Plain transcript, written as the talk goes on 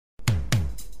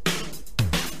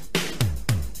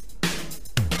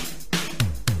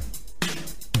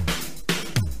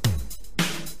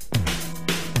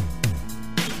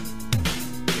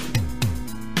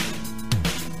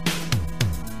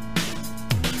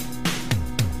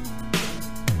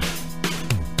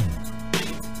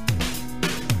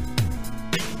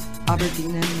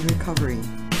Aberdeen in recovery.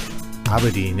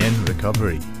 Aberdeen in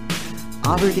recovery.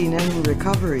 Aberdeen in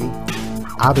recovery.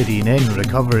 Aberdeen in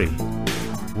recovery.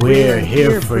 We're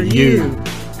here for you.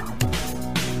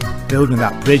 Building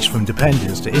that bridge from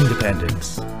dependence to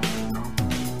independence.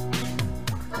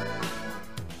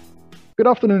 Good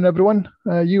afternoon, everyone.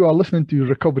 You are listening to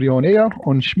Recovery on AiR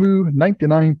on shmu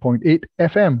 99.8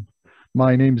 FM.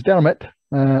 My name's Dermot,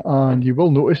 and you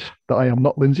will notice that I am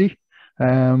not Lindsay.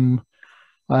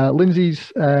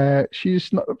 Lindsay's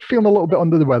she's not, feeling a little bit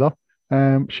under the weather.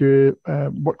 She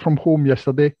worked from home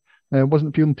yesterday,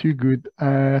 wasn't feeling too good.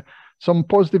 Some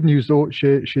positive news though,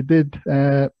 she did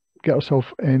get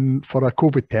herself in for a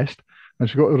COVID test, and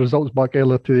she got the results back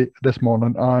earlier this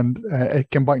morning, and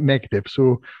it came back negative.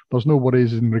 So there's no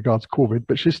worries in regards to COVID,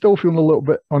 but she's still feeling a little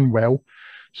bit unwell.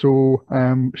 So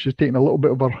she's taking a little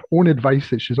bit of her own advice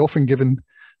that she's often given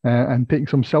and taking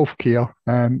some self-care,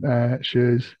 and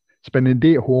she's spending a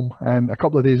day at home and a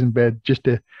couple of days in bed just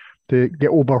to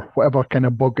get over whatever kind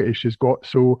of bug it is she's got.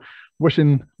 So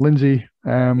wishing Lindsay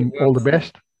all the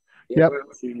best. Yep.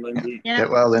 Get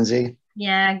well, Lindsay.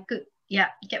 Yeah, good. Yeah,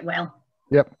 get well.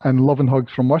 Yep, and love and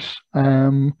hugs from us.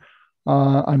 And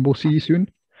we'll see you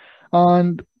soon.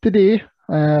 And today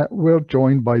we're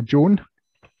joined by Joan,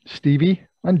 Stevie,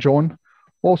 and John,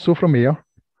 also from AiR.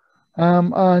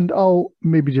 And I'll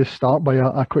maybe just start by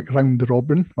a quick round the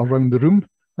robin around the room.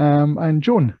 And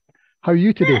Joan, how are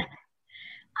you today? Yeah.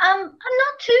 I'm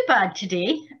not too bad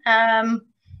today.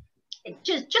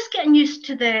 Just getting used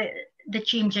to the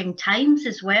changing times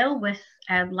as well, with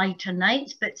lighter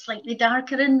nights but slightly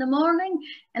darker in the morning.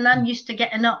 And I'm used to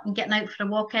getting up and getting out for a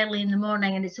walk early in the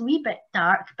morning, and it's a wee bit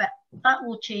dark, but that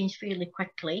will change fairly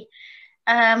quickly.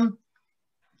 A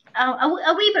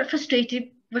wee bit frustrated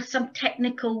with some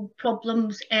technical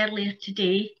problems earlier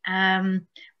today,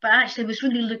 but actually was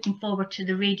really looking forward to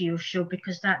the radio show,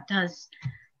 because that does,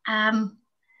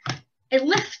 it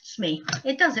lifts me.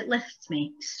 It does, it lifts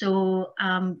me. So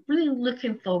really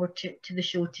looking forward to the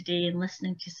show today and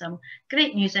listening to some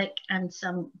great music and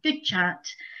some good chat.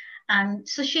 And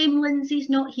it's a shame Lindsay's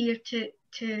not here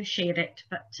to share it,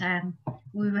 but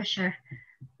we wish her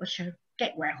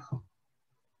get well.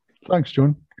 Thanks,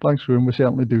 Joan. Thanks, Joan. We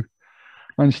certainly do.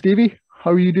 And Stevie,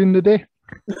 how are you doing today?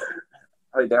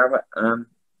 Hi, Dermot.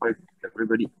 Hi,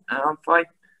 everybody. I'm fine.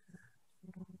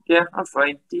 Yeah, I'm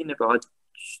fine. Doing about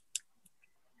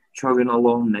chugging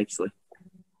along nicely.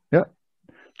 Yeah,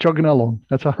 chugging along.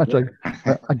 That's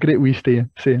a great way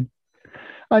saying.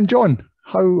 And John,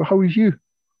 how is you?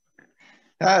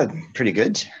 Pretty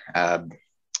good. Yeah,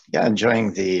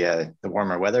 enjoying the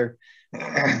warmer weather,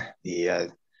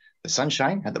 the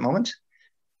sunshine at the moment,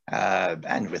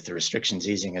 and with the restrictions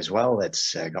easing as well,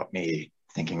 it's got me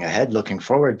thinking ahead, looking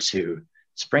forward to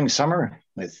spring, summer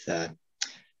with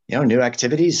new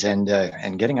activities and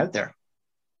getting out there.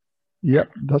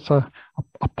 Yep, that's a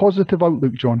positive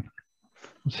outlook, John.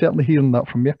 I'm certainly hearing that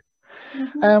from you.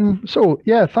 Mm-hmm. So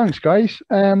yeah, thanks guys.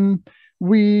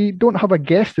 We don't have a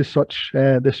guest as such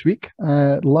this week.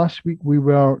 Last week we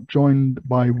were joined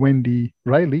by Wendy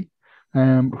Riley,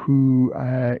 who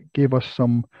gave us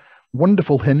some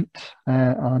wonderful hints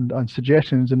and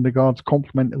suggestions in regards to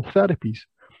complemental therapies,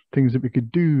 things that we could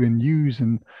do and use,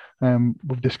 and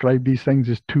we've described these things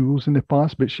as tools in the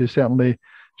past, but she certainly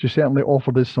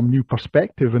offered us some new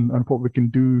perspective and what we can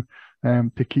do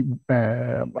to keep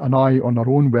an eye on our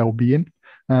own well-being.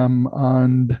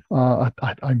 And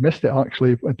I missed it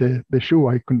actually at the show.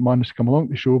 I couldn't manage to come along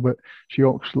to the show, but she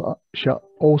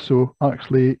also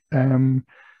actually done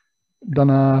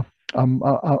a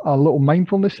little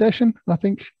mindfulness session, I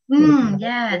think.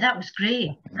 Yeah, that was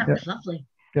great. That was lovely.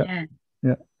 Yeah.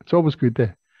 It's always good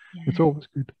there. Yeah. It's always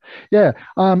good. Yeah,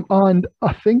 and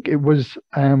I think it was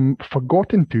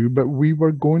forgotten to, but we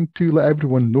were going to let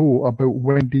everyone know about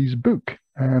Wendy's book.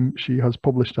 She has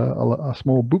published a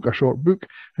small book, a short book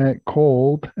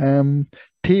called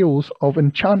Tales of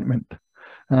Enchantment.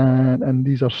 And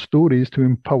these are stories to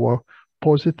empower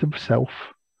positive self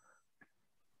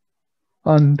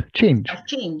and change.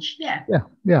 Yeah.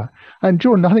 Yeah. And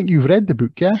Joan, I think you've read the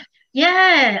book, yeah?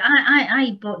 Yeah,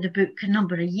 I bought the book a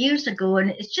number of years ago, and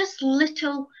it's just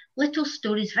little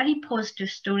stories, very positive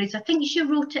stories. I think she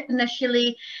wrote it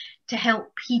initially to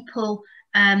help people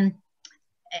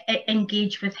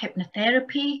engage with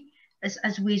hypnotherapy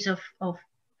as ways of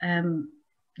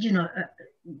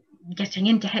getting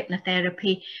into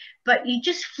hypnotherapy. But you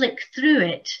just flick through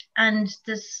it, and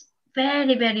there's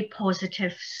very, very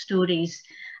positive stories.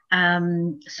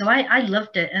 So I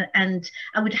loved it, and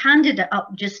I would handed it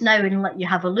up just now and let you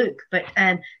have a look, but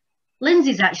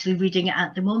Lindsay's actually reading it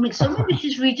at the moment, so maybe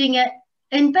she's reading it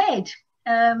in bed.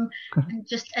 and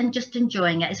just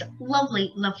enjoying it. It's a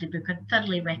lovely, lovely book. I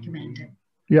thoroughly recommend it.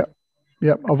 Yeah.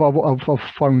 Yeah, I've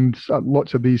found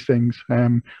lots of these things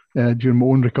during my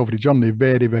own recovery journey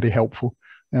very, very helpful.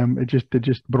 It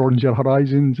just broadens your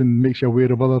horizons and makes you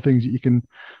aware of other things that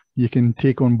you can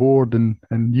take on board and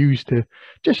use to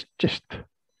just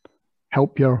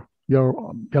help your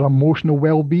emotional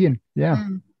well-being. Yeah,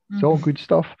 it's all good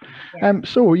stuff. Yeah.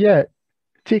 So yeah,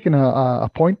 taking a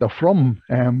pointer from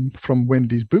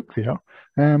Wendy's book there,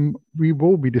 we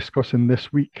will be discussing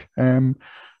this week, and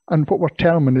what we're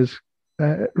terming is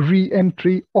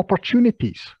re-entry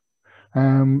opportunities.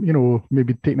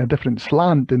 Maybe taking a different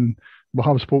slant, and we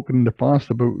have spoken in the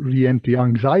past about re-entry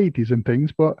anxieties and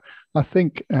things, but I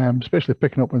think especially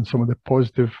picking up on some of the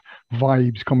positive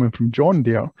vibes coming from John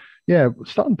there, yeah,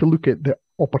 starting to look at the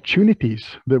opportunities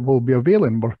that will be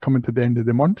availing. We're coming to the end of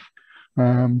the month.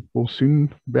 It'll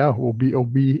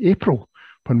be April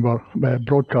when we're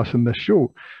broadcasting this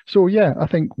show. So yeah, I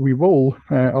think we will,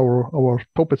 our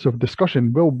topics of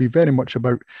discussion will be very much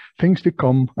about things to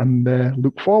come and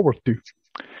look forward to.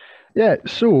 Yeah,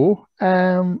 so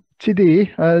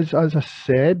today, as I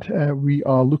said, we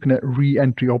are looking at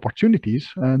re-entry opportunities,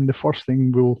 and the first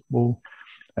thing we'll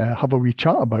have a wee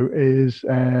chat about is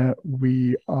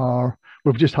we've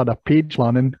just had a page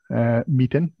planning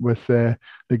meeting with the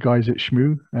guys at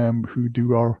Shmu who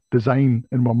do our design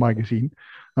in our magazine,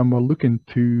 and we're looking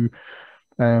to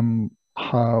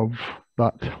have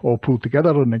that all pulled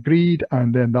together and agreed,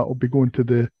 and then that will be going to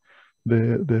the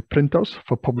printers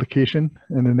for publication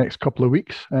in the next couple of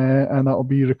weeks, and that will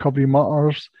be Recovery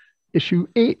Matters issue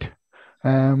 8,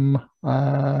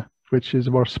 which is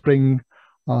our spring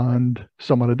and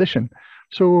summer edition.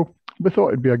 So we thought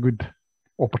it'd be a good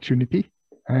opportunity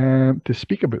to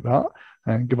speak about that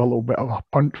and give a little bit of a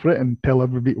punt for it and tell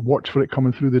everybody to watch for it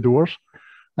coming through the doors.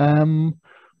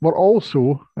 We're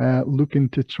also looking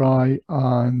to try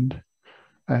and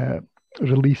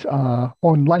release an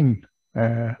online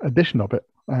edition of it,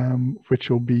 which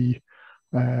will be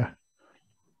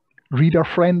reader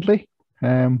friendly,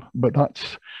 but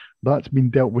that's been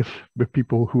dealt with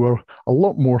people who are a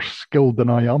lot more skilled than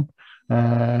I am,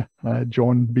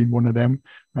 John being one of them,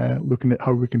 looking at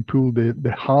how we can pull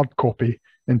the hard copy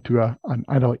into an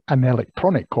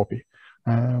electronic copy,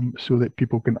 so that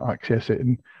people can access it.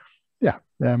 And yeah,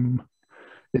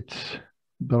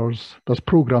 there's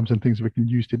programs and things we can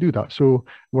use to do that. So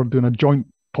we're doing a joint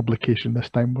publication this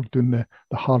time. We're doing the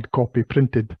hard copy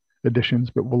printed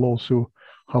editions, but we'll also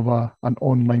have an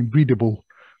online readable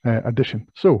edition.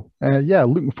 So yeah,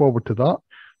 looking forward to that.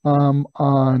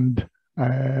 And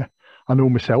I know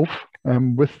myself,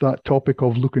 with that topic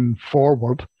of looking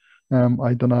forward,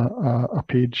 I done a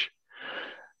page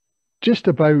just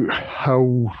about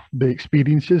how the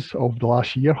experiences of the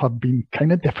last year have been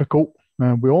kind of difficult.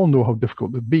 We all know how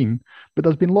difficult they've been, but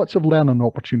there's been lots of learning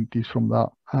opportunities from that.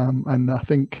 And I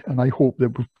think, and I hope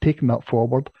that we've taken that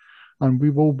forward, and we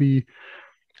will be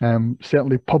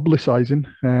certainly publicising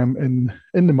in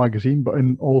the magazine, but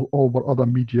in all our other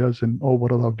medias and all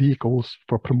our other vehicles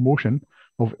for promotion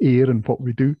of AiR and what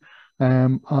we do.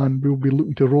 And we'll be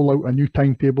looking to roll out a new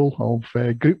timetable of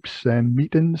groups and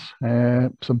meetings,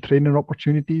 some training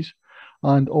opportunities,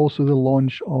 and also the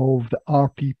launch of the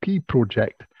RPP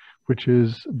project, which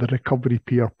is the Recovery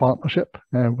Peer Partnership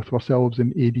with ourselves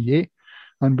in ADA.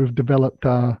 And we've developed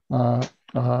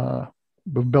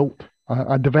we've built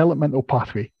a developmental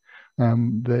pathway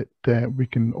that we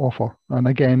can offer. And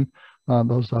again,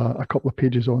 there's a couple of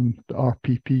pages on the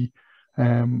RPP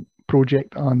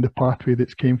project and the pathway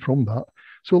that's came from that.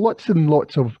 So lots and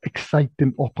lots of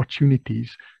exciting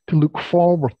opportunities to look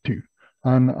forward to.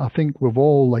 And I think we've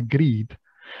all agreed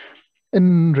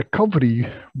in recovery,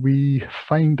 we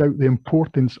find out the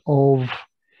importance of,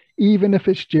 even if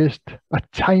it's just a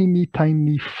tiny,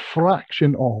 tiny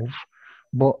fraction of,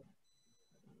 but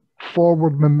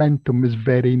forward momentum is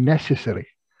very necessary.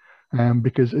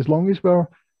 Because as long as we're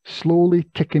slowly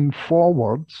ticking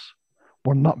forwards,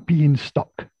 we're not being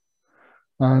stuck.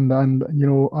 And you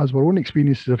know, as our own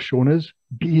experiences have shown us,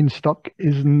 being stuck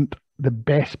isn't the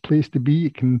best place to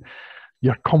be.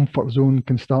 Your comfort zone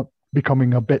can start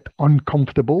becoming a bit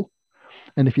uncomfortable.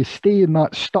 And if you stay in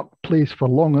that stuck place for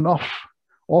long enough,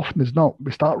 often as not,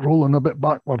 we start rolling a bit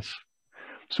backwards.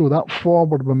 So that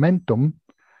forward momentum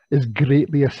is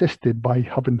greatly assisted by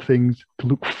having things to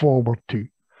look forward to.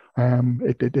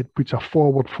 It puts a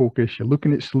forward focus. You're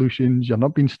looking at solutions. You're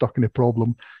not being stuck in a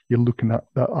problem. You're looking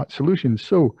at solutions.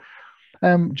 So,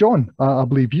 John, I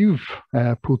believe you've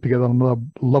pulled together another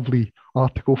lovely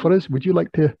article for us. Would you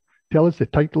like to tell us the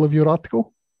title of your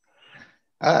article?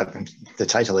 The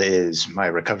title is My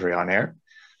Recovery on AiR.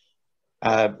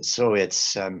 So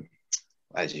it's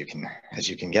as you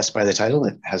can guess by the title,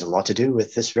 it has a lot to do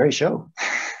with this very show.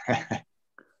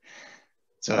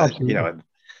 So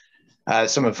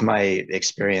some of my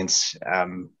experience,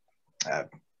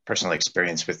 personal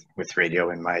experience with radio,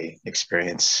 and my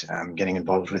experience getting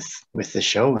involved with this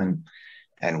show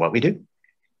and what we do.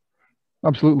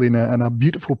 Absolutely, and a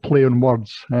beautiful play on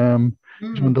words. John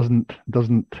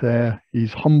doesn't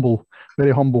he's humble,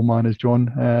 very humble man is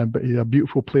John, but he's a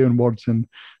beautiful play on words. And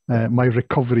my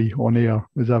recovery on air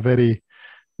is a very,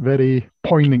 very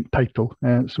poignant title.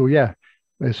 So yeah,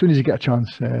 as soon as you get a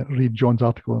chance, read John's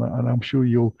article, and I'm sure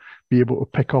you'll be able to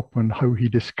pick up on how he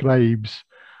describes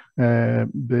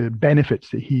the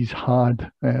benefits that he's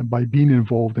had by being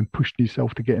involved and pushing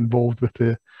himself to get involved with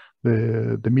the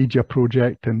media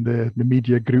project and the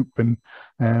media group, and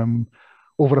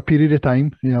over a period of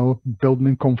time, building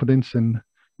in confidence. And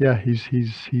yeah, he's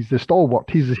the stalwart.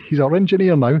 He's our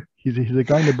engineer now. He's a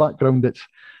guy in the background that's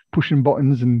pushing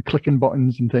buttons and clicking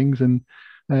buttons and things. And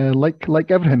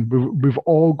like everything, we've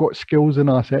all got skills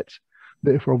and assets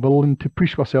that if we're willing to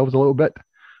push ourselves a little bit,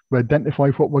 we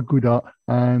identify what we're good at.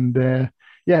 And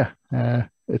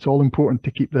it's all important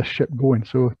to keep this ship going.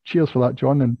 So cheers for that,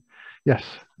 John. And yes,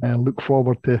 look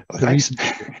forward to Thanks.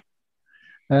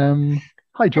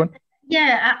 Hi, John.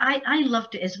 Yeah, I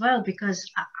loved it as well, because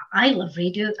I love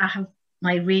radio. I have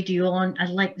my radio on. I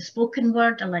like the spoken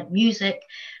word. I like music.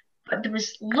 But there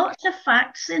was lots of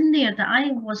facts in there that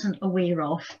I wasn't aware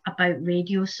of about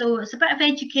radio. So it's a bit of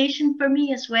education for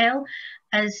me as well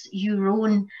as your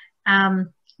own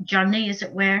journey, as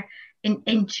it were,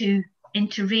 into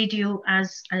radio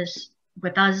as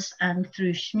with us and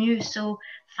through shmu. So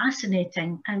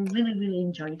fascinating. I really, really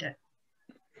enjoyed it.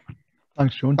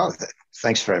 Thanks, John. Oh,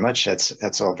 thanks very much.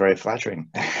 That's all very flattering.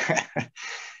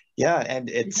 Yeah, and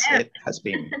it has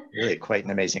been really quite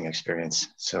an amazing experience.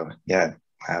 So yeah,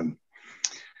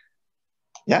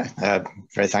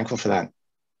 very thankful for that.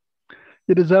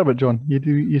 You deserve it, John. You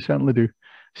do. You certainly do.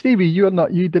 Stevie, you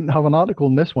didn't have an article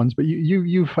in this one, but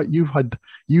you're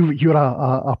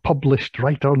a published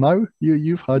writer now.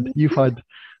 You've had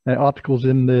articles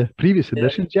in the previous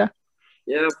editions, yeah.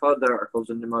 Yeah, I've had articles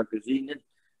in the magazine.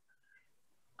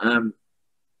 And,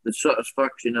 the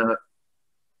satisfaction of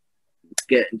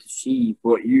getting to see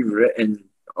what you've written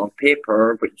on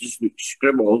paper, but just like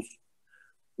scribbles,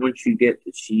 once you get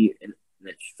to see it in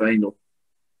its final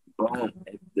bomb,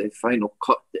 the final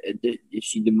cut that it did, you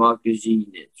see the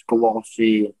magazine, it's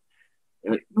glossy.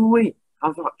 You're like, no way,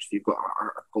 I've actually got an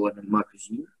article in a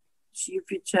magazine. See,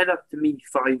 if you'd said that to me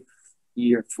 4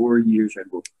 years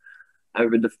ago, I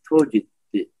would have told you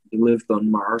that they lived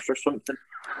on Mars or something.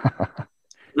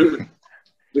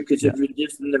 Because it would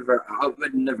just never, it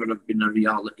would never have been a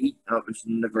reality. I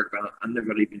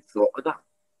never even thought of that.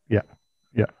 Yeah.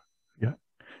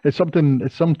 It's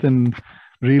something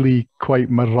really quite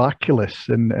miraculous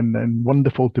and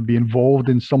wonderful to be involved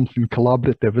in something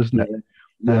collaborative, isn't it?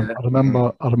 Yeah. I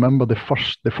remember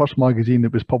the first magazine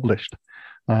that was published,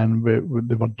 and they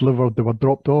were delivered. They were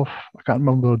dropped off. I can't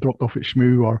remember. They were dropped off at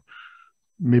shmu or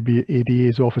maybe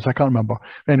ADA's office. I can't remember.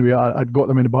 Anyway, I'd got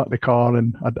them in the back of the car,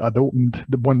 and I'd opened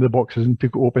one of the boxes and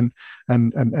took it open,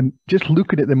 and just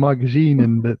looking at the magazine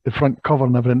and the front cover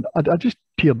and everything, I just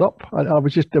teared up. I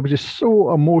was just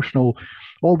so emotional.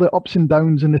 All the ups and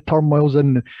downs and the turmoils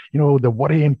and the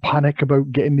worry and panic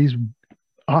about getting these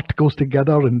articles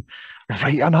together and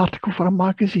write an article for a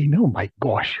magazine. Oh my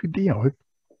gosh, it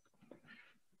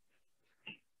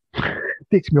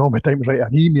takes me all my time to write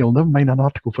an email, never mind an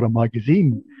article for a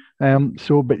magazine. But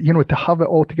to have it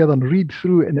all together and read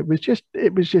through it, and it's a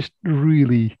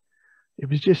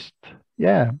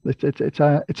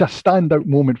standout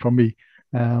moment for me.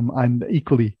 And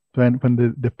equally when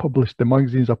the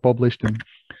magazines are published and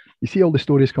you see all the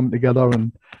stories coming together,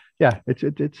 and yeah,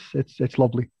 it's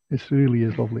lovely. It really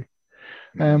is lovely.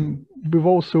 We've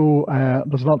also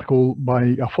there's an article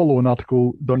a follow-on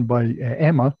article done by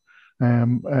Emma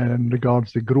in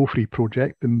regards to the Grow Free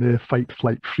project and the Fight,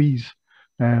 Flight, Freeze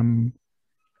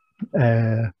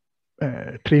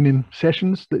training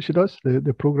sessions that she does,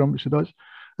 the program that she does.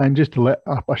 And just to let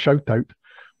a shout out,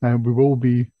 we will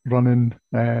be providing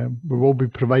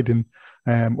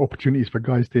opportunities for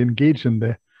guys to engage in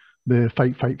the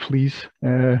Fight, Fight, Fleas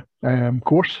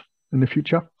course in the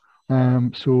future.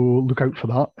 So look out for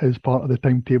that as part of the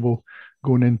timetable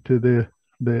going into the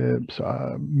sort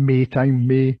of May,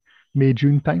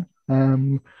 June time.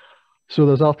 So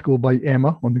there's an article by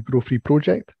Emma on the Grow Free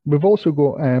project. We've also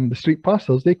got the Street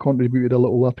Pastors. They contributed a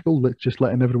little article that's just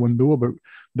letting everyone know about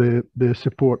the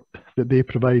support that they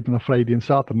provide on a Friday and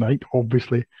Saturday night.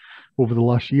 Obviously, over the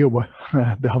last year,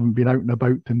 they haven't been out and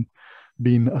about and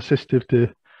being assistive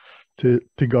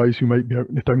to guys who might be out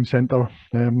in the town centre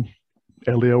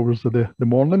early hours of the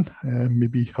morning,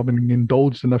 maybe having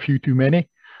indulged in a few too many,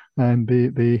 and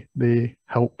they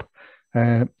help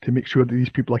to make sure that these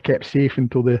people are kept safe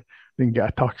until they can get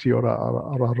a taxi or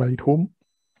a ride home.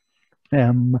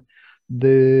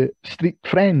 The Street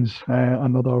Friends,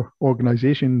 another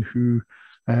organisation who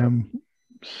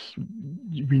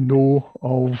we know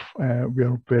of, we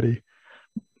are very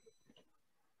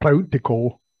proud to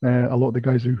call a lot of the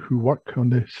guys who work on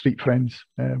the Street Friends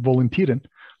volunteering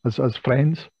as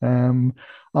friends,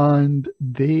 and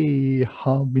they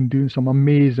have been doing some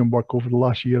amazing work over the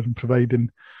last year in providing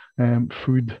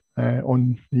food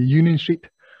on the Union Street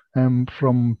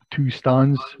from 2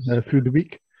 stands through the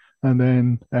week, and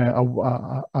then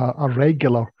a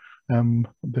regular a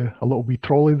little wee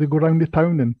trolley they go around the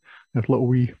town, and there's little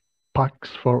wee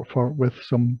packs with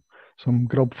some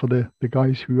grub for the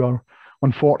guys who are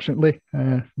unfortunately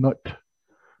not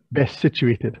best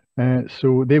situated.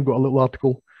 So they've got a little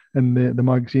article in the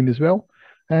magazine as well.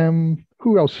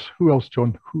 Who else,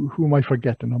 John? Who am I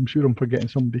forgetting? I'm sure I'm forgetting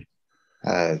somebody.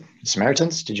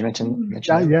 Samaritans, did you mention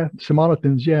that? Yeah,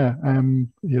 Samaritans, yeah.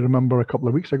 You remember a couple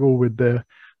of weeks ago with the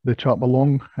chat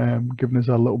along, giving us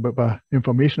a little bit of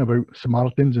information about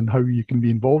Samaritans and how you can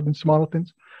be involved in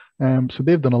Samaritans. So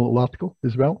they've done a little article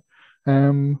as well.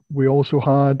 We also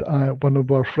had one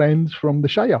of our friends from the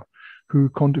Shire who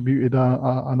contributed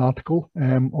an article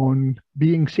on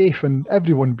being safe and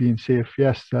everyone being safe.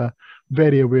 Yes,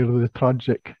 very aware of the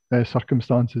tragic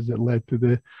circumstances that led to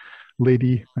the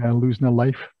lady losing her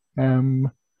life.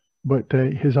 But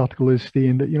his article is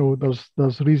saying that, you know,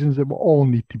 there's reasons that we all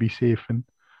need to be safe. And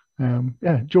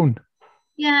yeah, Joan.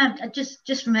 Yeah, I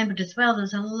just remembered as well,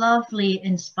 there's a lovely,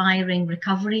 inspiring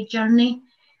recovery journey.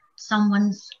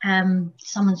 Someone's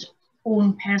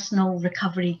own personal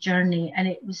recovery journey, and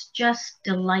it was just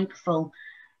delightful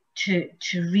to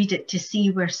read it, to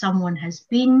see where someone has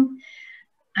been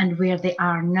and where they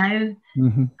are now,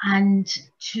 and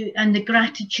the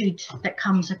gratitude that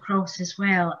comes across as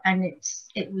well. And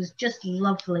it was just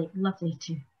lovely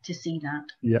to see that.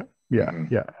 Yeah,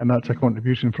 and that's a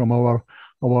contribution from our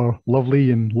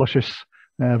lovely and luscious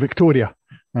Victoria.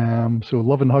 So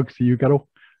love and hugs to you, girl.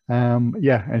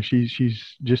 Yeah, and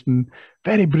she's just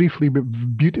very briefly but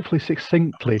beautifully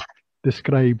succinctly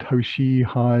described how she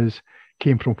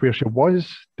came from where she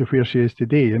was to where she is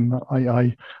today. And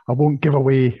I won't give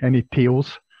away any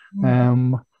tales.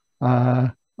 I'll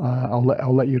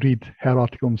let you read her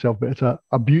article himself, but it's a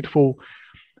beautiful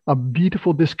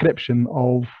description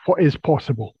of what is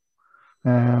possible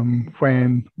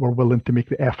when we're willing to make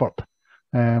the effort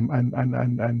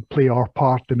and play our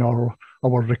part in our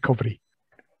recovery.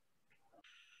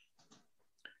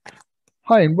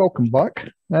 Hi and welcome back.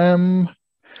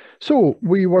 So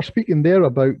we were speaking there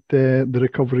about the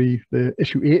recovery, the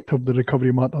issue 8 of the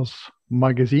Recovery Matters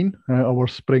magazine, our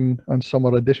spring and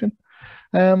summer edition.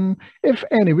 If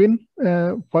anyone,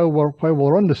 while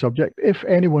we're on the subject, if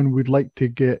anyone would like to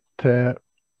get a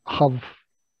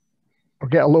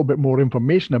little bit more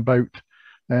information about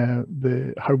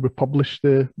how we publish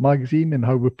the magazine and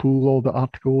how we pull all the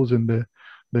articles and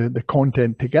the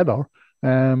content together,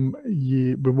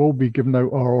 we will be giving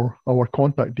out our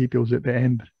contact details at the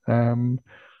end,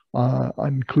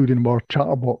 including our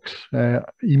Chatterbox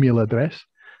email address.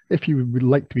 If you would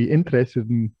like to be interested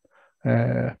in,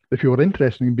 if you are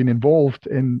interested in being involved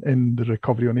in the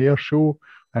Recovery on Air show,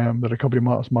 the Recovery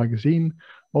Matters magazine.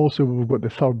 Also, we've got the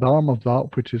third arm of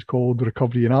that, which is called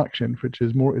Recovery in Action, which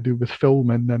is more to do with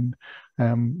filming and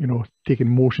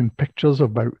taking motion pictures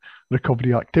about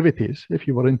recovery activities. If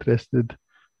you were interested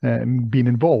in being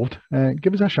involved,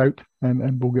 give us a shout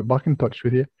and we'll get back in touch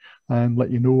with you and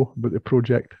let you know about the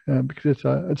project, because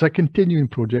it's a continuing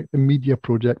project, a media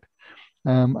project.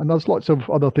 And there's lots of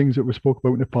other things that we spoke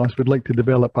about in the past. We'd like to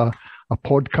develop a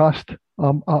podcast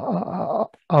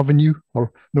avenue,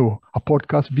 or no, a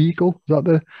podcast vehicle. Is that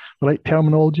the right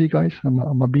terminology, guys?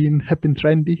 Am I being hip and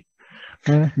trendy?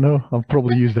 No, I've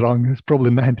probably used it wrong. It's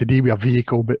probably nothing to do with a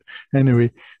vehicle, but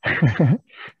anyway.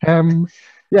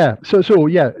 Yeah, so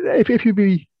yeah, if you'd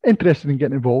be interested in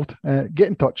getting involved, get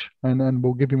in touch and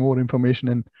we'll give you more information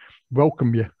and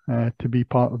welcome you to be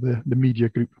part of the media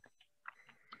group.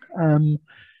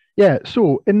 Yeah,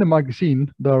 so in the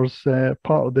magazine, there's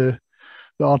part of the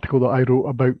article that I wrote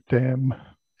about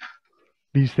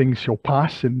these things shall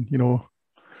pass, and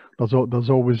there's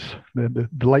always the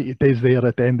light is there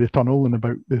at the end of the tunnel, and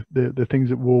about the things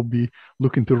that we'll be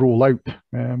looking to roll out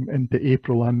into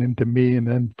April and into May and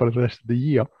then for the rest of the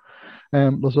year.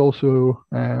 There's also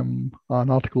an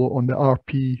article on the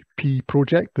RPP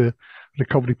project, the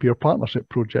Recovery Peer Partnership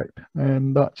project,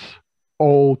 and that's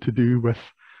all to do with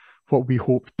what we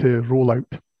hope to roll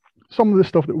out. Some of the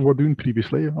stuff that we were doing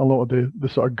previously, a lot of the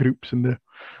sort of groups and the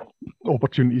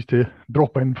opportunities to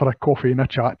drop in for a coffee and a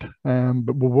chat,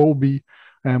 but we will be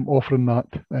offering that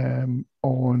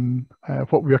on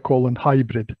what we are calling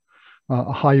hybrid,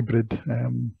 a hybrid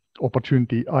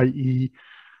opportunity, i.e.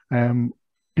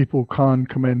 People can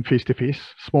come in face to face,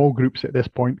 small groups at this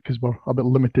point because we're a bit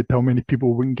limited to how many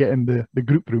people we can get in the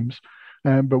group rooms,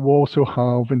 but we also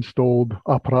have installed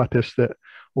apparatus that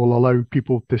will allow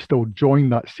people to still join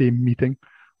that same meeting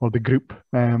or the group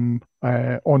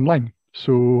online.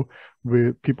 So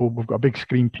we've got a big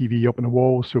screen TV up on the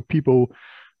wall, so people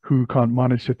who can't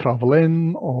manage to travel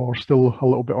in or still a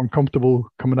little bit uncomfortable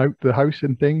coming out the house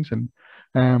and things, and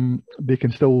they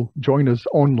can still join us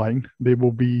online. They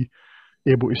will be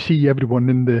able to see everyone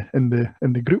in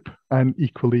the group, and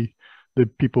equally the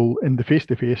people in the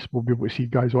face-to-face will be able to see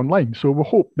guys online. So we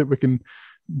hope that we can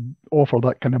offer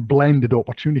that kind of blended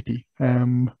opportunity,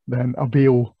 then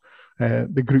avail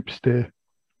the groups to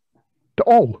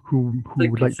all who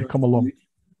would like to come along.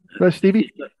 Well,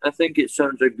 Stevie? I think it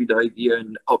sounds like a good idea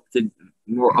and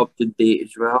more up to date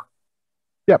as well.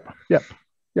 Yep.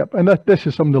 And this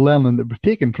is some of the learning that we've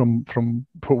taken from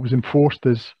what was enforced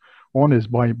on us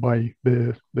by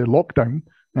the lockdown,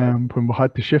 when we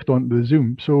had to shift onto the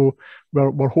Zoom. So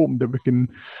we're hoping that we can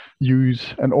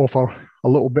use and offer a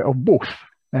little bit of both.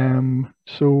 So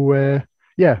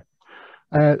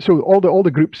all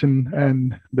the groups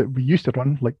and that we used to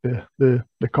run, like the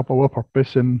couple of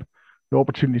purpose and the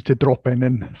opportunity to drop in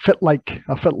and a fit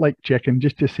like check-in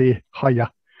just to say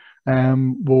hiya.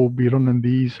 We'll be running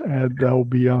these. There'll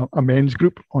be a men's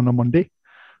group on a Monday,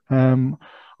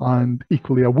 and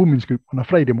equally a women's group on a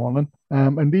Friday morning.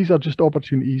 And these are just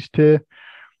opportunities to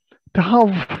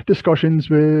have discussions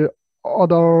with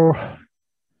other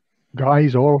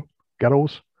guys or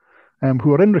girls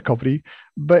who are in recovery,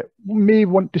 but may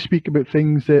want to speak about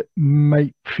things that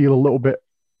might feel a little bit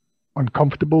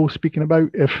uncomfortable speaking about.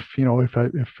 If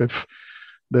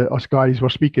us guys were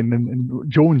speaking and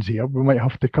Joan's here, we might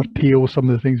have to curtail some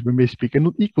of the things we may speak.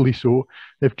 And equally so,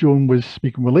 if Joan was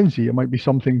speaking with Lindsay, it might be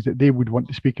some things that they would want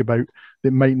to speak about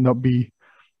that might not be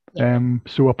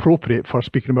so appropriate for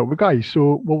speaking about with guys.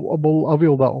 So we'll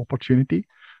avail that opportunity.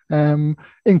 In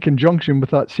conjunction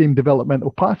with that same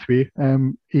developmental pathway,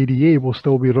 ADA will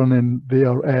still be running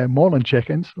their morning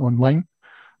check-ins online.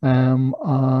 And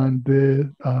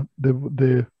the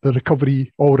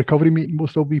recovery meeting will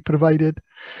still be provided.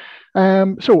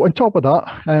 So on top of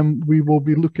that, we will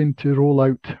be looking to roll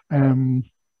out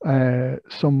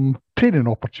some training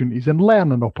opportunities and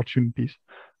learning opportunities.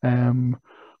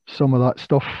 Some of that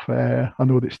stuff I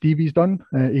know that Stevie's done.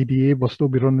 ADA will still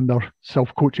be running their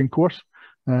self-coaching course.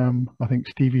 I think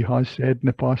Stevie has said in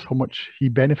the past how much he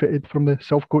benefited from the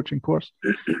self-coaching course.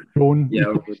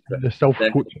 The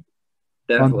self-coaching.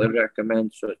 Definitely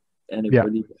recommend so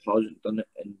anybody who hasn't done it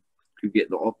and could get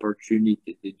the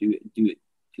opportunity to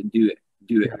do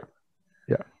it.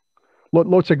 Yeah.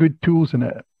 Lots of good tools in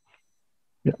it.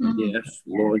 Yeah. Yes,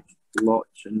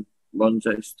 lots and ones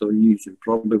I still use and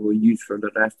probably will use for the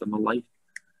rest of my life.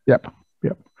 Yep.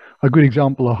 A good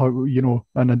example of how,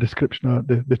 and a description of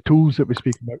the tools that we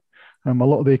speak about. A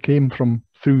lot of they came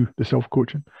through the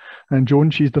self-coaching. And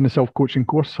Joan, she's done a self-coaching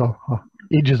course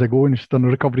ages ago, and she's done a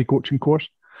recovery coaching course.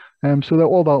 So that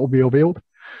all that will be availed.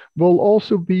 We'll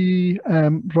also be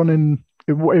running,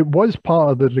 it was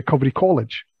part of the Recovery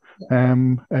College.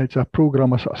 It's a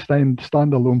program, a sort of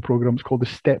standalone program. It's called the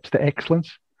Steps to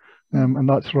Excellence. And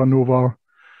that's run over,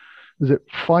 is it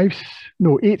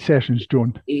 8 sessions,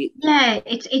 Joan? 8. Yeah,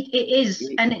 it is.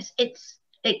 And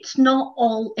it's not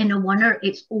all in a oneer,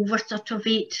 it's over sort of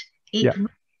 8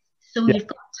 months. So you've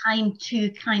got time to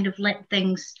kind of let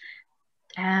things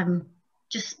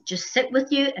just sit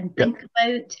with you and think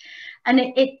about. And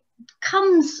it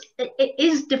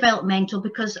is developmental,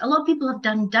 because a lot of people have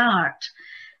done DART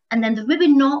and then they've maybe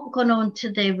not gone on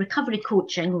to the recovery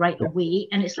coaching right away,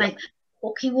 and it's like,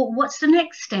 okay, well, what's the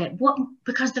next step?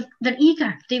 Because they're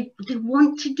eager, they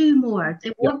want to do more,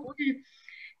 they want to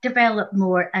develop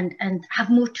more and have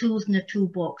more tools in the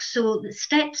toolbox. So the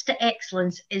Steps to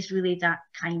Excellence is really that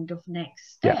kind of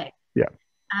next step.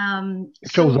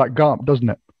 It fills that gap, doesn't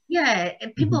it? Yeah,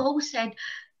 people always said,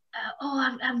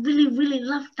 oh, I really, really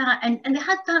loved that. And they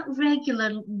had that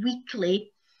regular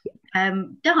weekly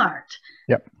DART.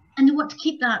 And they want to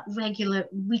keep that regular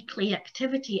weekly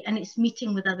activity, and it's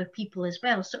meeting with other people as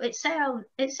well. So it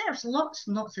serves lots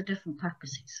and lots of different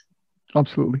purposes.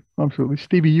 Absolutely.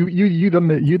 Stevie, you done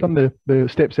the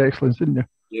Steps to Excellence, didn't you?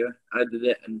 Yeah, I did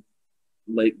it, and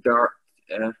like DART,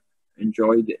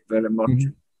 enjoyed it very much.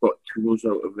 Got tools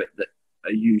out of it that I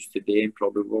use today and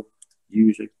probably will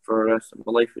use it for the rest of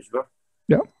my life as well.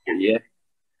 Yeah. Yeah.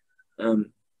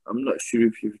 I'm not sure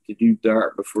if you have to do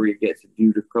dart before you get to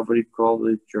do recovery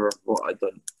college or what. I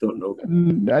don't know.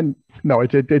 And no,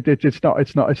 it's not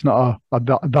a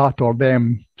that or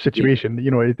them situation.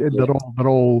 You know, they're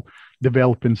all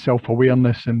developing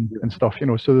self-awareness and stuff. You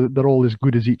know, so they're all as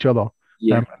good as each other.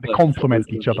 Yeah, they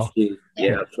complement each other.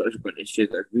 Yeah, that's what I was going to say.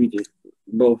 They're good,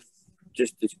 both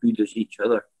just as good as each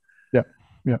other. Yeah.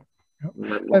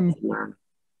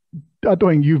 I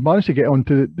don't think you've managed to get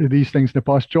onto these things in the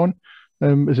past, John.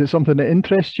 Is it something that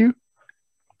interests you?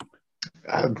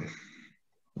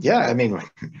 Yeah, I mean,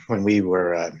 when we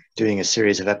were doing a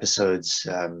series of episodes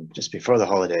just before the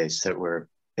holidays that were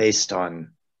based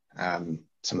on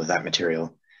some of that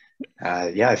material,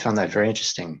 I found that very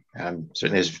interesting.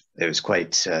 Certainly, it was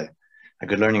quite a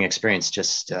good learning experience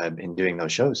just in doing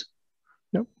those shows.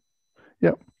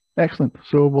 Yep. Excellent.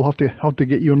 So we'll have to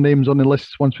get your names on the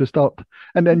list once we start.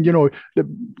 And then, you know,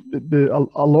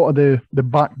 a lot of the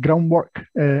background work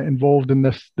involved in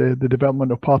this, the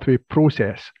development of pathway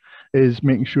process, is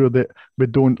making sure that we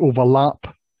don't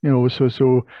overlap. You know,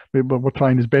 so we're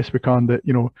trying as best we can that,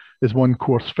 you know, as one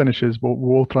course finishes,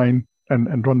 we'll try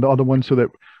and run the other one so that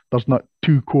there's not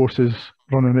two courses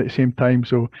running at the same time.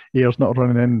 So AiR's not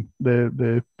running in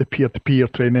the peer-to-peer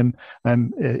training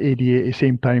and ADA at the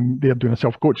same time they're doing a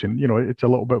self-coaching. You know, it's a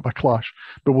little bit of a clash,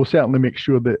 but we'll certainly make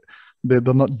sure that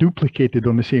they're not duplicated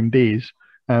on the same days.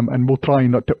 And we'll try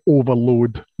not to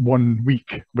overload 1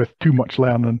 week with too much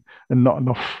learning and not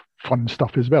enough fun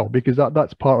stuff as well, because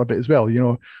that's part of it as well. You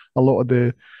know, a lot of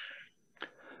the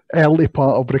early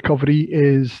part of recovery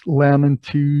is learning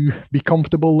to be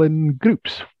comfortable in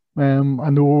groups. I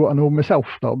know myself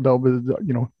that was,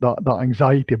 you know, that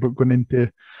anxiety about going into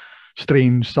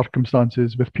strange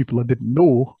circumstances with people I didn't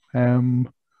know.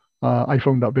 I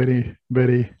found that very,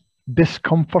 very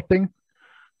discomforting.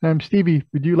 Stevie,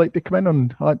 would you like to come in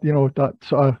on you know, that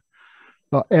sort of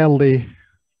that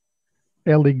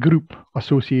early group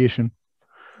association?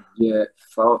 Yeah,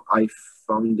 I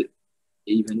found it,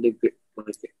 even the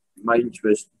like mine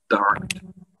was dark.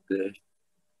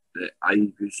 That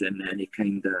I was in any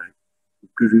kind of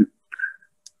group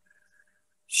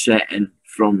setting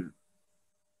from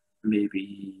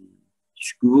maybe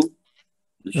school.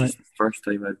 This is the first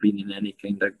time I've been in any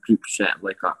kind of group setting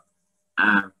like that.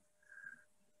 And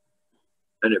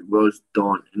it was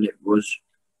daunting. It was,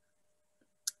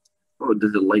 oh, do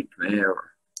they like me,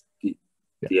 or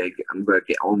I'm going to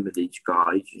get on with these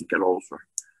guys and get over.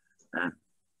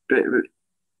 But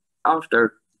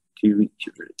after 2 weeks,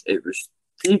 it was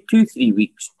 3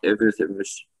 weeks, everything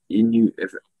was, you knew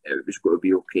if it was going to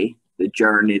be okay. The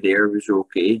journey there was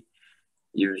okay.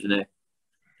 You was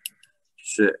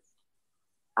so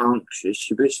anxious.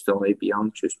 You would still may be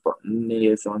anxious, but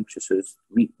not as anxious as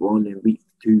week 1 and week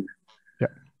 2.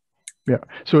 Yeah.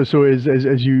 So as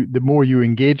you, the more you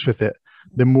engage with it,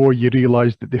 the more you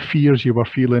realise that the fears you were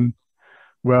feeling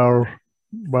were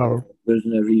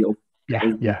wasn't real.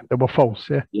 Yeah, they were false.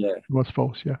 Yeah, it was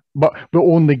false. Yeah, but we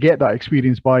only get that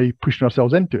experience by pushing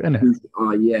ourselves into it, innit?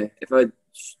 Yeah. If I'd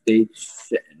stayed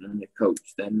sitting on the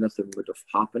couch, then nothing would have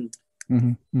happened.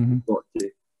 You've got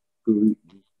to go out and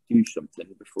do something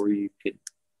before you can.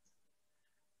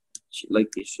 Like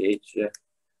you say, it's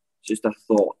just a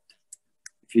thought.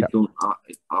 If you don't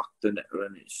act on it,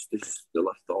 then it's just still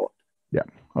a thought. Yeah,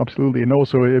 absolutely. And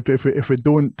also, if we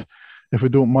don't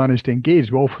manage to engage,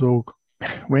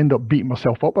 we end up beating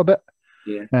myself up a bit.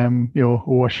 Yeah. You know,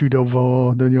 oh, I should have,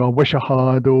 or you know, I wish I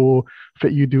had, or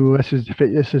fit you do, this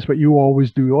is what you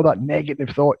always do, all that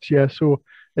negative thoughts. Yeah. So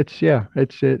it's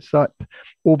that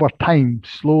over time,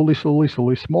 slowly,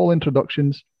 small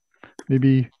introductions.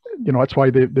 Maybe, you know, that's why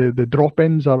the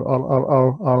drop-ins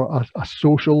are a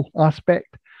social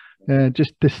aspect,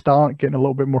 just to start getting a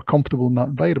little bit more comfortable in that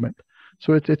environment.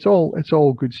 So it's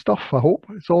all good stuff. I hope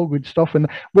it's all good stuff, and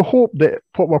we hope that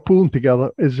what we're pulling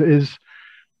together is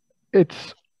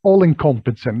it's all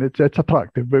encompassing. It's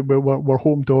attractive. We're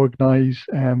hoping to organise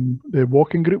the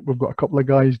walking group. We've got a couple of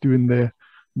guys doing the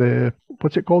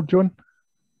what's it called, John?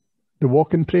 The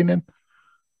walking training.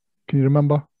 Can you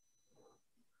remember?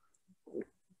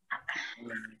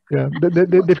 Yeah,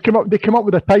 they've come up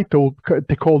with a title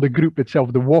to call the group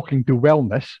itself the Walking to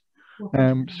Wellness.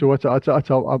 So it's a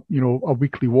you know, a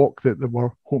weekly walk that we're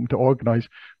hoping to organise.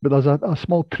 But there's a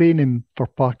small training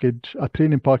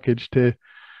package to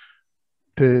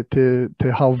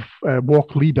have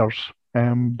walk leaders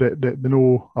that they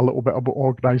know a little bit about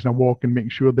organising a walk and making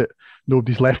sure that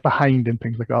nobody's left behind and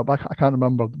things like that. But I can't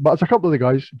remember. But it's a couple of the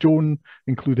guys, Joan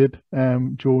included,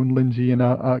 Joan, Lindsay, and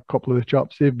a couple of the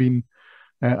chaps. They've been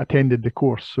attended the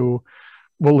course, so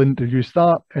we'll introduce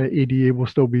that. ADA will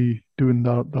still be doing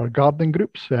their gardening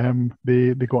groups.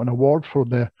 They got an award from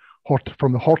the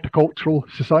Horticultural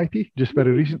Society just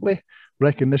very recently,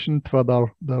 recognition for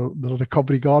their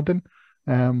recovery garden.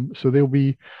 So they'll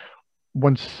be,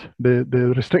 once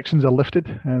the restrictions are lifted,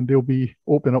 and they'll be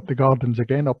opening up the gardens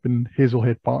again up in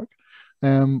Hazelhead Park.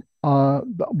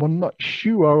 We're not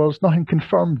sure, there's nothing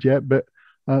confirmed yet, but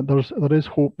there is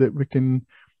hope that we can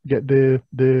get the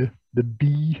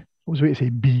bee, I was going to say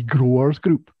bee growers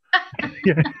group.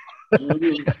 Yeah.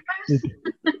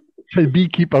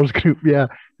 Beekeepers group, yeah.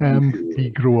 Bee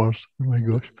growers. Oh my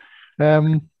gosh.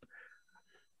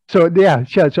 So yeah,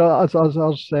 so as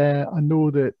I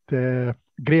know that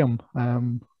Graham,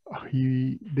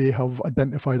 they have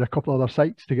identified a couple other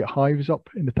sites to get hives up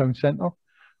in the town centre.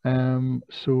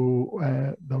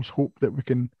 So there's hope that we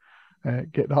can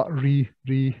get that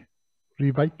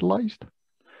revitalised,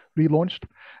 relaunched.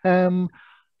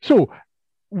 So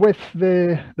with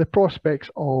the prospects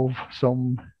of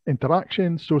some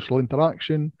interaction, social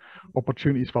interaction,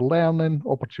 opportunities for learning,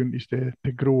 opportunities to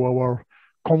grow our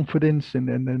confidence in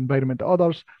the environment to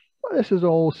others, this is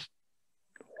all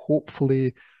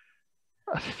hopefully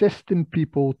assisting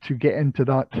people to get into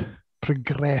that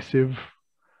progressive,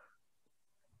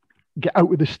 get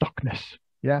out of the stuckness.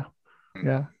 Yeah.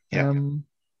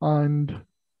 And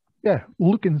yeah,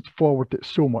 looking forward to it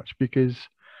so much, because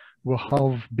we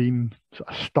have been sort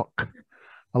of stuck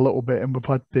a little bit, and we've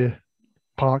had to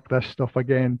park this stuff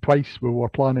again twice. We were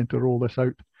planning to roll this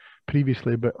out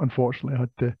previously, but unfortunately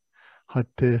had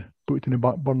to put it in the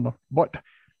back burner. But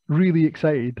really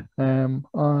excited, and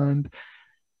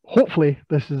hopefully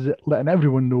this is it, letting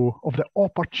everyone know of the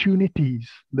opportunities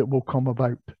that will come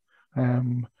about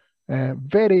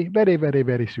very, very, very,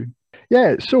 very soon.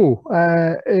 Yeah, so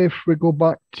if we go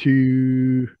back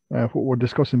to what we were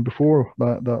discussing before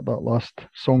that last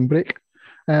song break,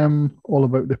 all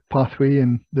about the pathway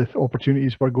and the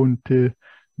opportunities we're going to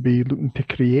be looking to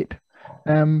create.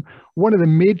 One of the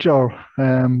major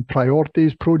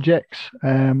priorities projects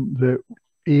that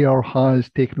AiR has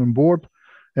taken on board,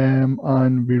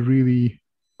 and we really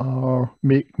are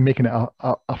making it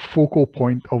a focal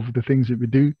point of the things that we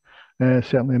do,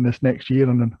 certainly in this next year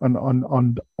and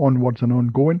onwards and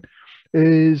ongoing,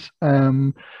 is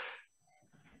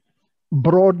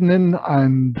broadening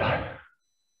and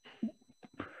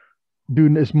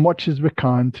doing as much as we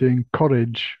can to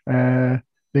encourage the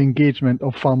engagement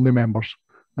of family members.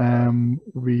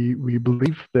 We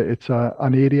believe that it's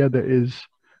an area that is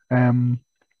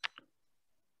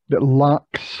that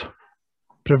lacks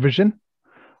provision,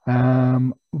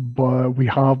 but we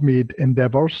have made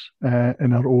endeavours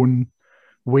in our own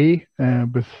way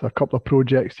with a couple of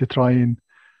projects to try and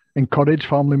encourage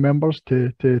family members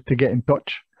to get in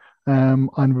touch,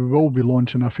 and we will be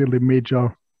launching a fairly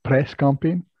major press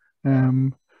campaign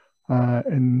in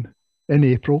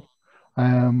April,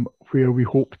 where we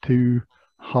hope to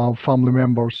have family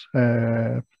members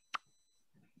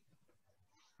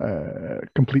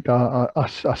complete a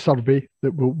survey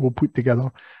that we'll put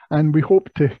together, and we hope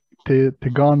to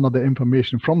garner the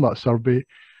information from that survey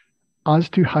as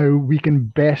to how we can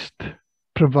best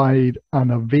provide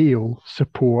and avail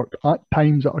support at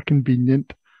times that are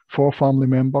convenient for family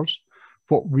members,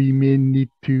 what we may need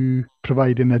to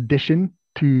provide in addition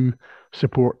to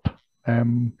support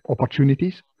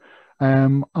opportunities,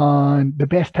 and the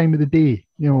best time of the day.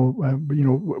 We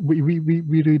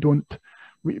really don't.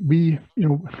 We're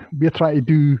trying to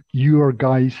do your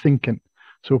guys' thinking.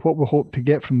 So what we hope to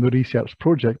get from the research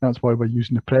project, that's why we're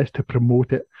using the press to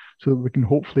promote it, so that we can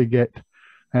hopefully get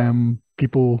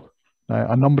people,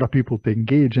 a number of people to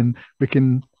engage, and we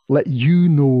can let you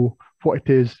know what it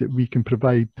is that we can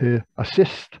provide to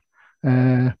assist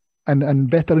and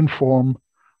better inform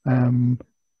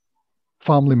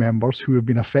family members who have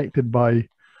been affected by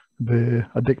the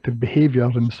addictive behaviour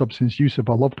and substance use of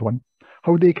a loved one,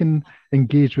 how they can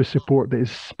engage with support that is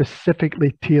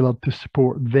specifically tailored to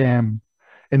support them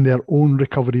in their own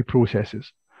recovery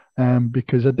processes.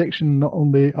 Because addiction not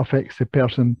only affects the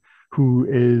person who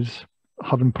is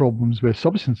having problems with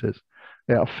substances,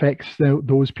 it affects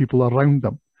those people around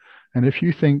them. And if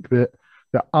you think that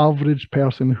the average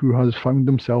person who has found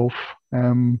themselves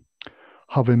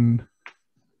having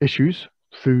issues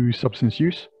through substance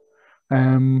use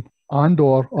and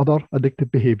or other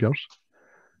addictive behaviours,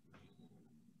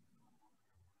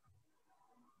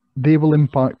 they will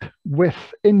impact with,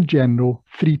 in general,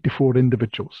 3 to 4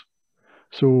 individuals.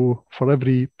 So for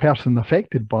every person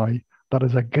affected by, there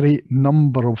is a great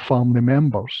number of family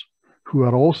members who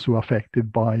are also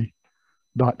affected by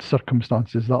that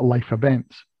circumstances, that life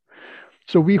events.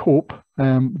 So we hope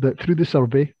that through the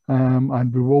survey,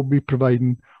 and we will be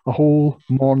providing a whole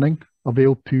morning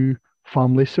available to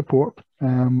family support,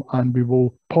 and we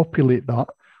will populate that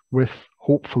with,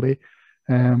 hopefully,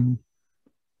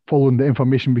 following the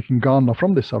information we can garner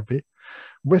from the survey,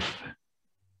 with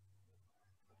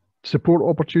support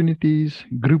opportunities,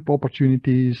 group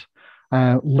opportunities,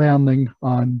 learning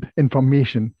and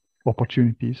information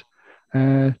opportunities,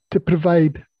 to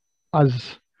provide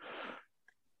as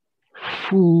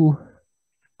full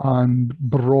and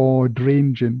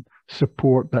broad-ranging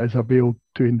support that is available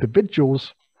to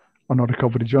individuals on a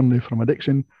recovery journey from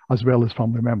addiction, as well as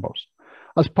family members.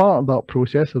 As part of that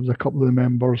process, there was a couple of the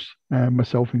members,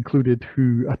 myself included,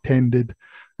 who attended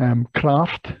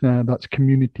CRAFT, that's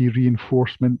community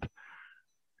reinforcement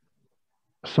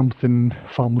something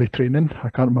family training.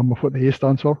 I can't remember what the A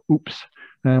stands for. Oops,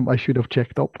 I should have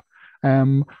checked up.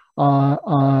 We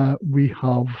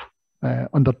have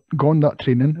undergone that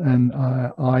training, and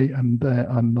I and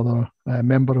another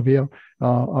member of AiR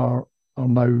are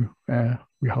now,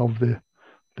 we have the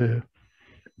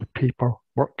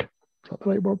paperwork. Is that the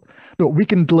right word? No, we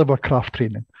can deliver craft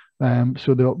training.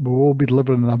 So we will be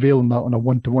delivering and availing that on a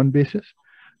one-to-one basis,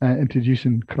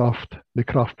 introducing the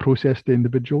craft process to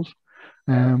individuals,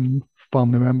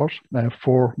 family members,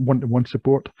 for one-to-one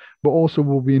support, but also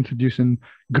we'll be introducing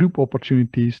group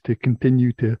opportunities to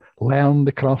continue to learn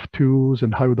the craft tools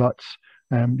and how that's,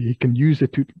 you can use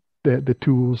the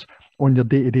tools on your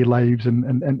day-to-day lives,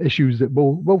 and issues that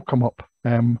will come up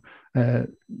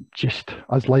just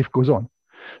as life goes on.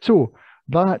 So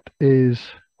that is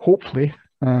hopefully,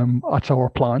 that's our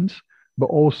plans, but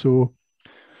also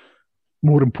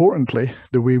more importantly,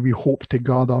 the way we hope to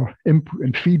gather input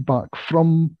and feedback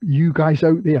from you guys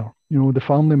out there, the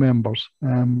family members,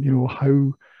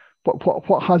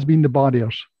 what has been the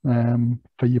barriers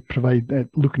for you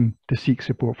looking to seek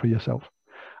support for yourself.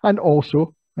 And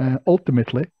also,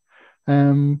 ultimately,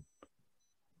 we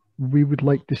would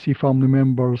like to see family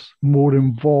members more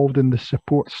involved in the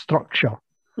support structure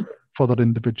for their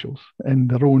individuals in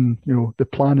their own, the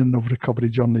planning of recovery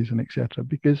journeys and etc.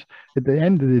 Because at the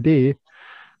end of the day,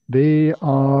 they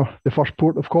are the first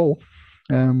port of call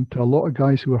to a lot of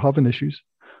guys who are having issues.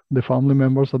 The family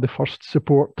members are the first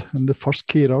support and the first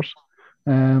carers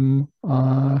who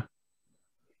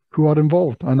are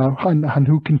involved and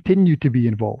who continue to be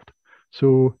involved.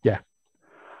 So yeah,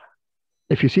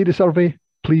 if you see the survey,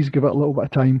 please give it a little bit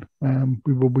of time.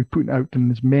 We will be putting out in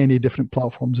as many different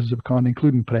platforms as we can,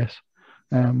 including press.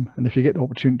 And if you get the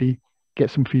opportunity,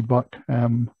 get some feedback,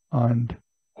 and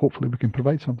hopefully we can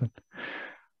provide something.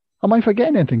 Am I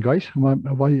forgetting anything, guys?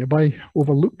 Have I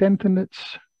overlooked anything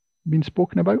that's been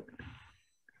spoken about?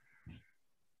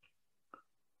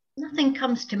 Nothing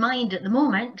comes to mind at the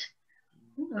moment.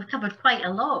 We've covered quite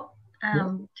a lot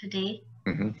today.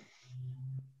 Mm-hmm.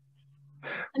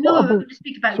 I know we're going to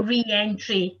speak about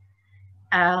re-entry.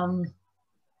 What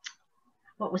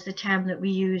was the term that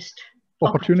we used?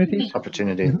 Opportunities.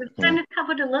 Opportunity. We've kind of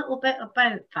covered a little bit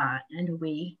about that in a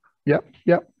way. Yep.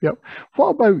 What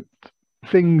about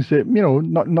things that,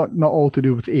 not all to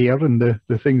do with AiR and the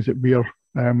things that we are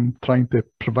trying to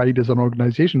provide as an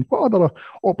organisation? What other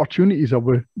opportunities are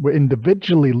we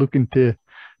individually looking to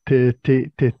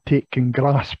take and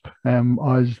grasp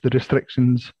as the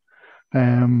restrictions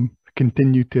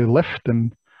continue to lift,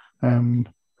 and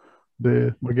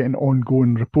we're getting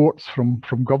ongoing reports from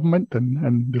government,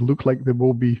 and they look like they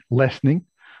will be lessening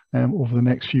over the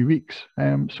next few weeks.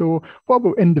 So what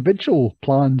about individual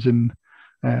plans and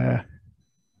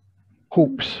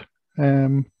hopes?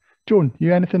 Joan,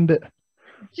 you anything that...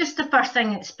 Just the first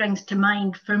thing that springs to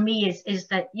mind for me is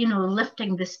that,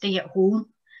 lifting the stay at home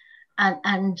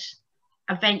and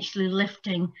eventually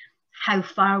lifting how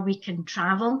far we can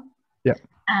travel. Yeah.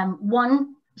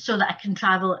 One, so that I can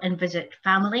travel and visit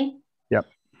family. Yeah.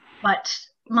 But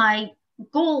my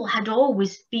goal had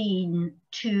always been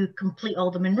to complete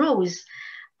all the Monroes.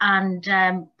 And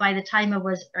by the time I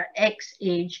was X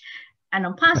age, and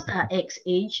I'm past that X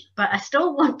age, but I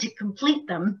still want to complete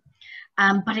them.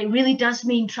 But it really does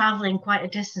mean traveling quite a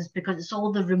distance, because it's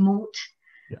all the remote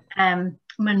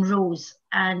Monroes.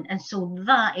 And so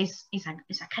that is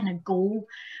a kind of goal.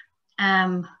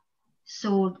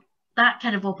 So that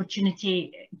kind of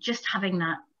opportunity, just having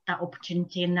that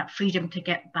opportunity and that freedom to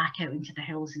get back out into the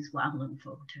hills is what I'm looking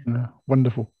forward to. Yeah,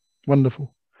 wonderful.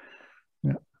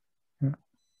 Yeah.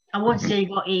 I won't say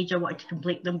what age I wanted to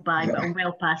complete them by, but I'm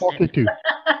well past 42. it.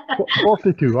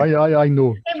 42. I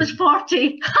know. It was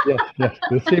 40. Yes,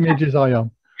 the same age as I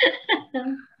am.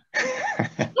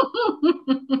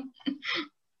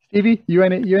 Stevie, you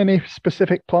any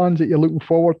specific plans that you're looking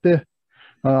forward to?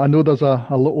 I know there's a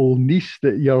little niece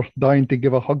that you're dying to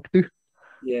give a hug to.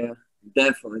 Yeah,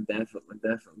 definitely dying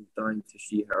to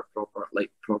see her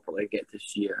properly get to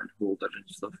see her and hold her and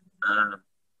stuff.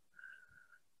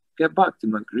 Get back to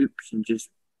my groups and just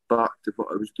back to what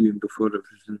I was doing before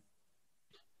everything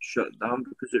shut down,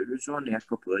 because it was only a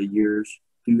couple of years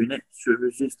doing it, so it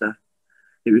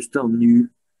was still new.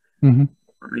 Mm-hmm.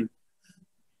 I mean,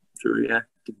 so yeah,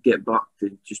 to get back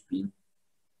to just being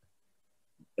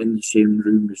in the same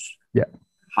room as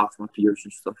half my peers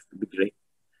and stuff would be great.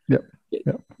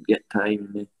 Get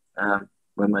time with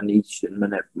my niece and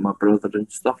my brother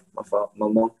and stuff, my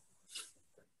mum.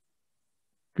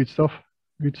 Good stuff.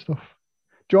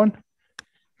 John?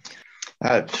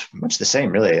 Much the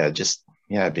same, really.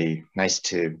 It'd be nice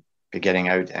to be getting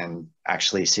out and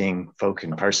actually seeing folk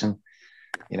in person.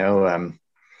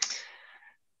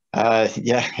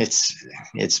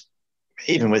 It's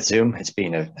even with Zoom, it's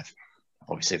been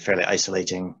obviously a fairly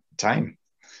isolating time.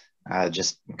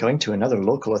 Just going to another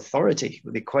local authority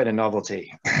would be quite a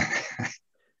novelty.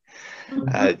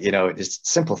 Just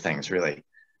simple things, really.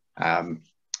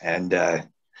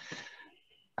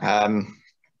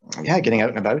 Getting out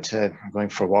and about, going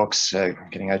for walks,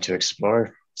 getting out to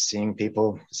explore, seeing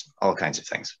people, all kinds of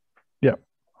things. Yeah,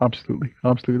 absolutely.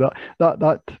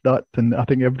 That, and I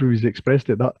think everybody's expressed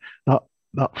it. That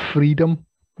freedom,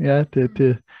 to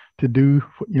do,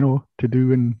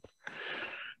 and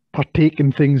partake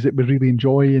in things that we really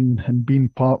enjoy, and being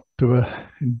part of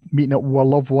and meeting up with our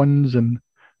loved ones, and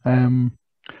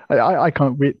I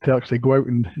can't wait to actually go out,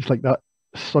 and it's like that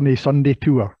sunny Sunday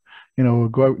tour.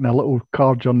 Go out in a little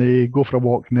car journey, go for a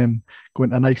walk, and then go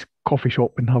into a nice coffee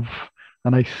shop and have a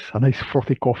nice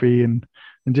frothy coffee, and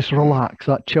just relax.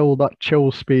 That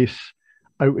chill space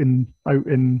out in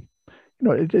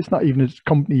it's not even a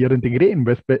company you're integrating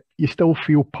with, but you still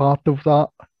feel part of that.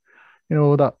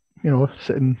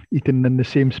 Sitting eating in the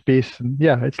same space, and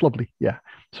it's lovely.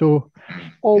 So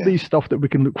all these stuff that we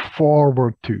can look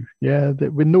forward to.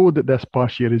 That we know that this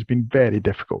past year has been very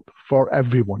difficult for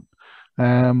everyone.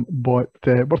 But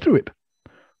we're through it.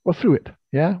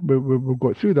 We'll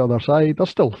go through the other side. There's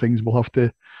still things we'll have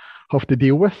to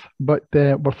deal with, but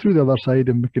we're through the other side,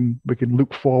 and we can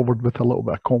look forward with a little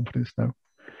bit of confidence now.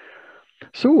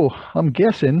 So I'm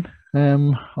guessing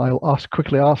I'll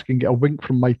quickly ask and get a wink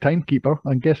from my timekeeper.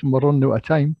 I'm guessing we're running out of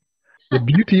time. The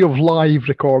beauty of live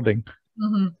recording.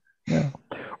 Mm-hmm. Yeah.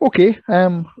 Okay.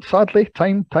 Sadly,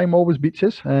 time always beats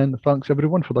us, and thanks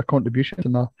everyone for their contributions.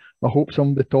 And I hope some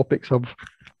of the topics have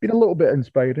been a little bit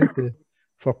inspiring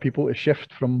for people to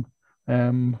shift from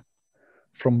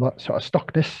that sort of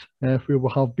stuckness where we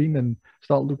have been, and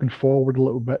start looking forward a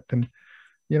little bit, and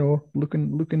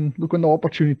looking the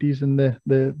opportunities and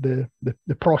the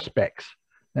prospects.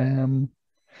 It's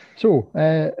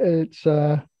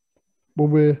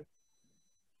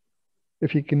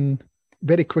if you can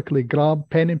very quickly grab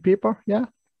pen and paper,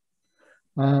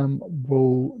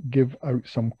 we'll give out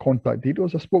some contact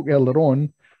details. I spoke earlier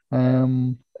on.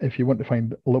 If you want to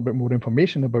find a little bit more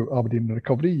information about Aberdeen in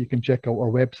Recovery, you can check out our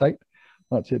website.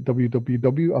 That's at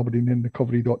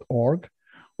www.aberdeeninrecovery.org.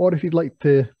 Or if you'd like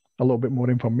a little bit more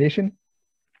information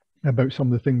about some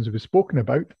of the things we've spoken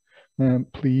about,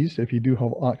 please, if you do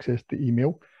have access to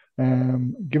email,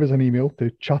 give us an email to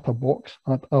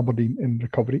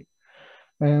chatterbox@aberdeeninrecovery.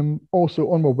 Also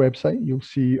on my website, you'll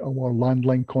see our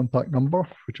landline contact number,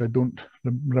 which I don't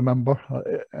remember,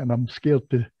 and I'm scared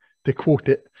to quote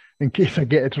it in case I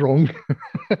get it wrong.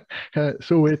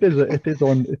 So it is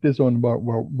on our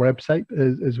website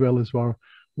as well as our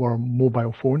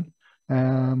mobile phone.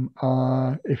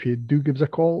 If you do give us a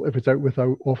call, if it's out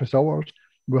without office hours,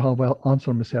 we'll have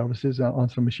answering services,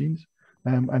 answering machines,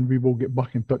 and we will get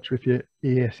back in touch with you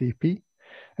ASAP.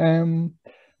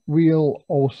 You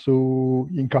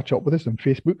can catch up with us on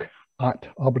Facebook at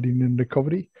Aberdeen in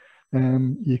Recovery.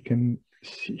 You can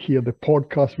hear the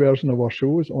podcast version of our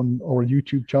shows on our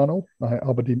YouTube channel,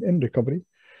 Aberdeen in Recovery.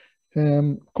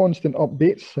 Constant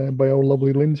updates by our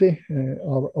lovely Lindsay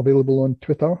are available on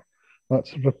Twitter.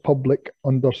 That's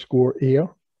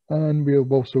Republic_AiR. And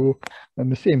we've also, in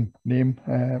the same name,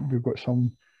 we've got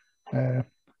some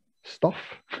stuff.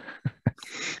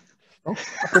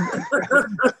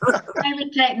 Very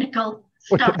technical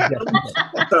stuff.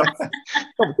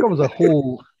 That covers a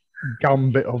whole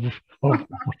gambit of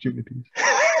opportunities.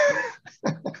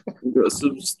 We've got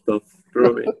some stuff,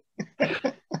 probably.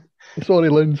 Sorry,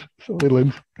 Linz. Sorry,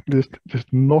 Linz.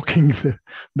 Just knocking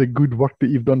the good work that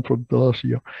you've done for the last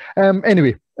year.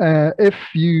 Anyway, if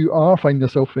you are finding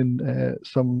yourself in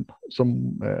some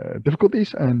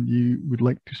difficulties and you would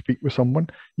like to speak with someone,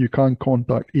 you can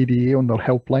contact ADA on their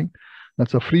helpline.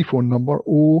 That's a free phone number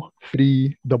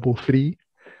 0333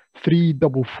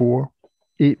 344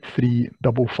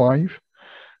 8355.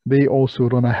 They also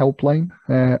run a helpline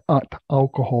at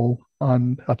alcohol,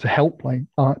 and that's a helpline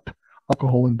at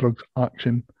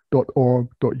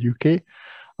alcoholanddrugsaction.org.uk.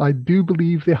 I do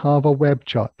believe they have a web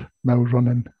chat now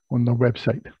running on their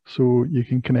website, so you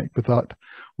can connect with that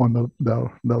on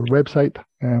their website,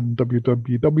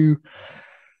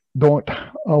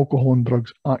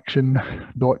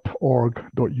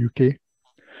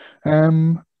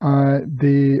 www.alcoholanddrugsaction.org.uk.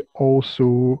 They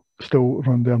also still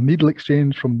run their needle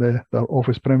exchange from their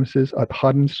office premises at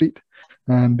Haddon Street,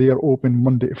 and they are open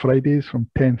Monday to Fridays from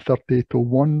 10:30 till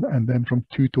 1, and then from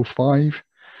 2 till 5,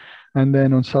 and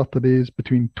then on Saturdays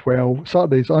and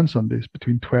Sundays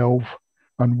between 12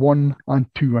 and 1 and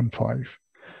 2 and 5.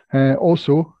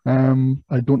 Also,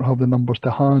 I don't have the numbers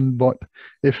to hand, but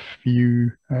if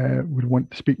you would want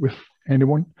to speak with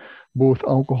anyone, both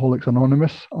Alcoholics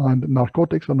Anonymous and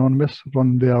Narcotics Anonymous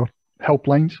run their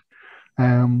helplines,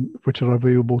 which are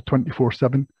available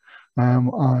 24/7.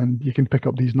 And you can pick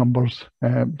up these numbers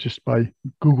just by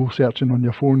Google searching on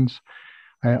your phones,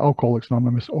 Alcoholics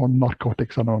Anonymous or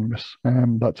Narcotics Anonymous.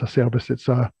 That's a service that's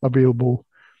available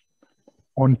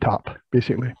on tap,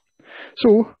 basically.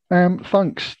 So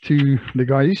thanks to the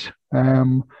guys,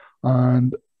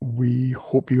 and we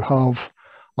hope you have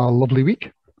a lovely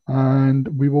week, and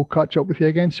we will catch up with you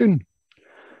again soon.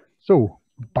 So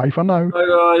bye for now. Bye,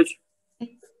 guys.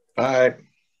 Bye.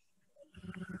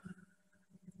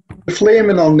 The flame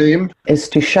in our name is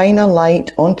to shine a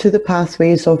light onto the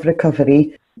pathways of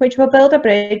recovery, which will build a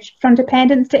bridge from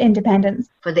dependence to independence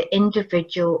for the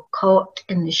individual caught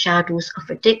in the shadows of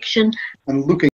addiction and looking